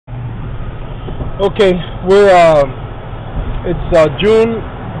Okay, we're it's June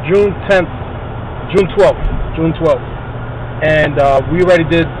 10th, June 12th, and we already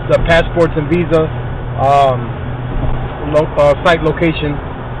did the passports and visa site location,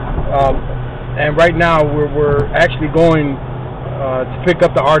 and right now we're actually going to pick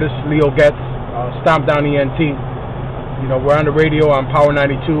up the artist Leo Getz, Stomp Down ENT. You know, we're on the radio on Power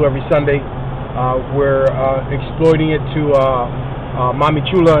 92 every Sunday. We're exploiting it to Mami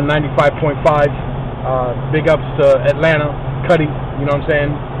Chula 95.5. Big ups to Atlanta, Cuddy, you know what I'm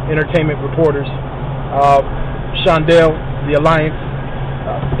saying, entertainment reporters, Shondale, The Alliance,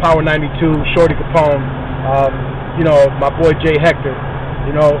 Power 92, Shorty Capone, you know, my boy Jay Hector,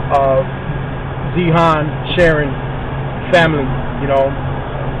 you know, Zihan, Sharon, family, you know,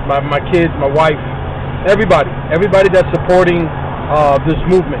 my kids, my wife, everybody that's supporting this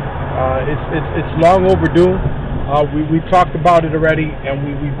movement. It's long overdue. We talked about it already, and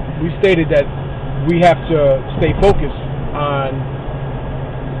we stated that we have to stay focused on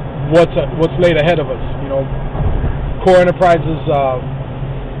what's laid ahead of us. You know, Core Enterprises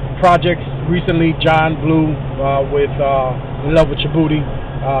projects recently. John Blue with In Love with Your Booty,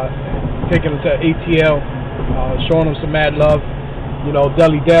 taking them to ATL, showing them some mad love. You know,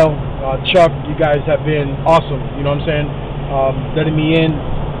 Deli Dell, Chuck, you guys have been awesome. You know what I'm saying? Letting me in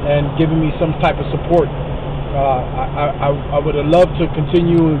and giving me some type of support. I would have loved to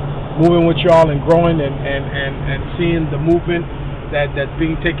continue moving with y'all and growing and seeing the movement that's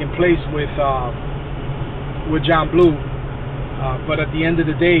being taken place with John Blue. But at the end of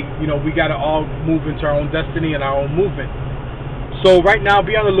the day, you know, we got to all move into our own destiny and our own movement. So right now,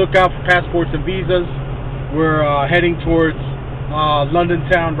 be on the lookout for passports and visas. We're heading towards London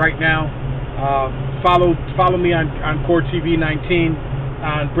town right now. Follow me on Core TV 19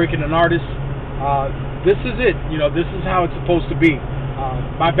 on Breaking an Artist. This is it. You know, this is how it's supposed to be.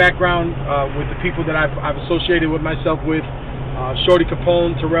 My background with the people that I've associated with myself with, Shorty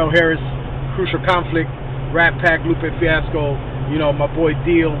Capone, Terrell Harris, Crucial Conflict, Rat Pack, Lupe Fiasco, you know, my boy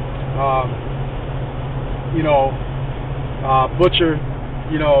Deal, you know, Butcher,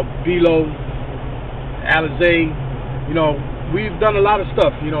 you know, Bilo, Alizé, you know, we've done a lot of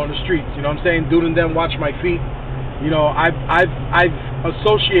stuff, you know, in the streets, you know what I'm saying? Dude and Them, Watch My Feet. You know, I've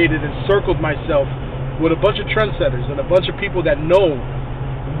associated and circled myself with a bunch of trendsetters and a bunch of people that know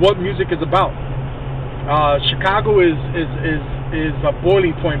what music is about. Chicago is a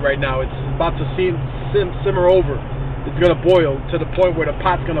boiling point right now. It's about to simmer over. It's gonna boil to the point where the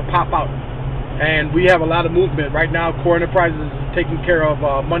pot's gonna pop out. And we have a lot of movement right now. Core Enterprises is taking care of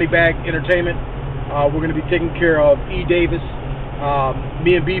Moneybag Entertainment. We're gonna be taking care of E. Davis.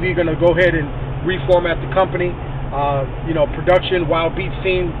 Me and BB are gonna go ahead and reformat the company. You know, production, Wild Beat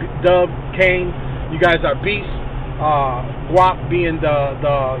Scene, Dub, Kane. You guys are beasts. Guap being the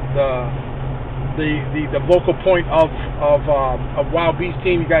vocal point of Wild Beast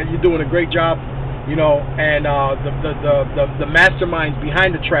team. You're doing a great job, you know. And the masterminds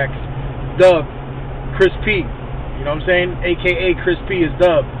behind the tracks, Dub, Chris P. You know what I'm saying? AKA Chris P is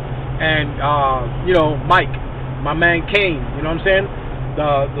Dub, and you know, Mike, my man Kane. You know what I'm saying?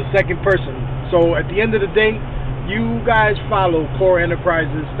 The second person. So at the end of the day, you guys follow Core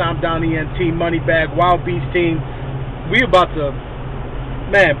Enterprises, Stomp Down ENT, Moneybag, Wild Beast team. We about to,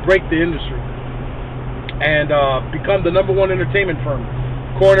 man, break the industry and become the #1 entertainment firm.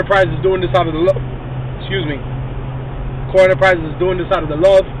 Core Enterprises is doing this out of the love. Excuse me. Core Enterprises is doing this out of the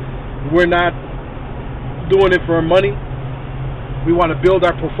love. We're not doing it for money. We want to build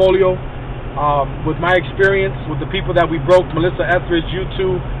our portfolio. With my experience, with the people that we broke, Melissa Etheridge,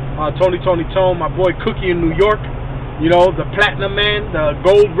 U2, Tony Tone, my boy Cookie in New York, you know, the platinum man, the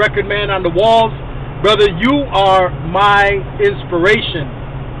gold record man on the walls. Brother, you are my inspiration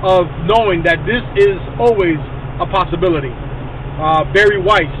of knowing that this is always a possibility. Barry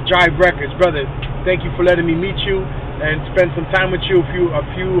Weiss, Jive Records, brother, thank you for letting me meet you and spend some time with you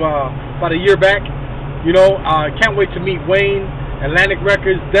about a year back. You know, can't wait to meet Wayne, Atlantic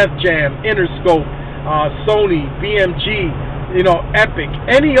Records, Def Jam, Interscope, Sony, BMG, you know, Epic,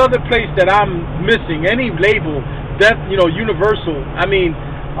 any other place that I'm missing, any label, you know, Universal. I mean,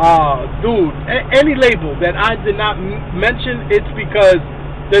 dude, any label that I did not mention, it's because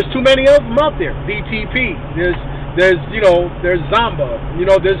there's too many of them out there. BTP, there's you know, there's Zamba, you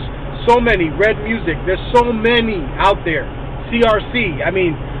know, there's so many. Red Music, there's so many out there. CRC, I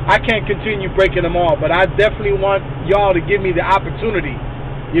mean, I can't continue breaking them all, but I definitely want y'all to give me the opportunity.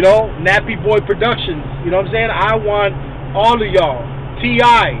 You know, Nappy Boy Productions, you know what I'm saying? I want all of y'all,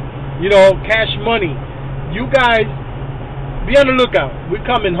 T.I., you know, Cash Money. You guys, be on the lookout. We're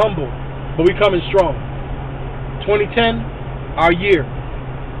coming humble, but we're coming strong. 2010, our year.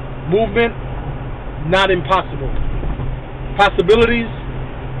 Movement, not impossible. Possibilities,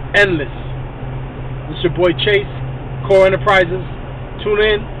 endless. This is your boy Chase, Core Enterprises. Tune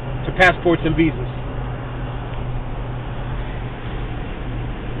in to Passports and Visas.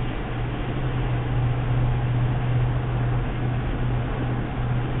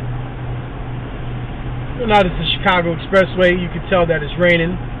 Now this is Chicago Expressway. You can tell that it's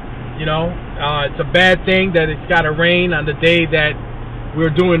raining. You know, it's a bad thing that it's got to rain on the day that we're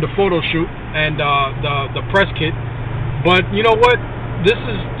doing the photo shoot and the press kit. But you know what? This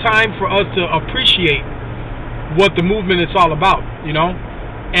is time for us to appreciate what the movement is all about. You know,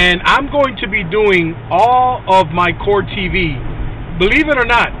 and I'm going to be doing all of my Core TV. Believe it or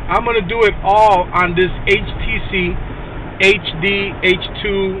not, I'm going to do it all on this hTC HD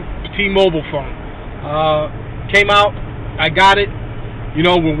H2 T-Mobile phone. Came out, I got it. You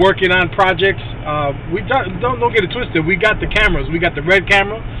know, we're working on projects. We don't get it twisted. We got the cameras. We got the red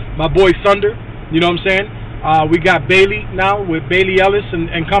camera. My boy Thunder. You know what I'm saying? We got Bailey now with Bailey Ellis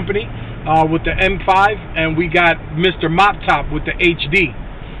and company with the M5, and we got Mr. Mop Top with the HD.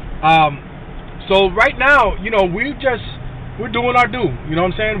 So right now, you know, we're doing our due. You know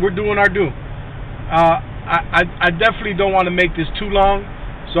what I'm saying? We're doing our due. I definitely don't want to make this too long.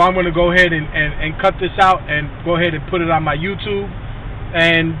 So I'm going to go ahead and cut this out and go ahead and put it on my YouTube.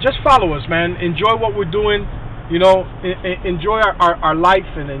 And just follow us, man. Enjoy what we're doing. You know, enjoy our life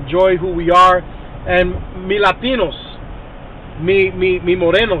and enjoy who we are. And mi Latinos, mi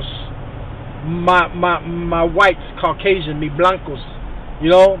Morenos, my whites, Caucasian, mi Blancos, you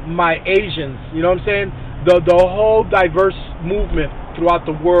know, my Asians, you know what I'm saying? The whole diverse movement throughout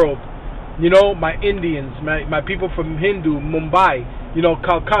the world. You know, my Indians, my people from Hindu, Mumbai, you know,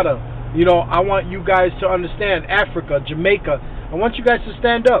 Calcutta. You know, I want you guys to understand Africa, Jamaica. I want you guys to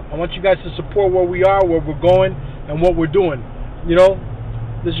stand up. I want you guys to support where we are, where we're going, and what we're doing. You know,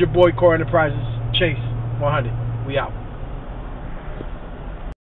 this is your boy Core Enterprises, Chase 100. We out.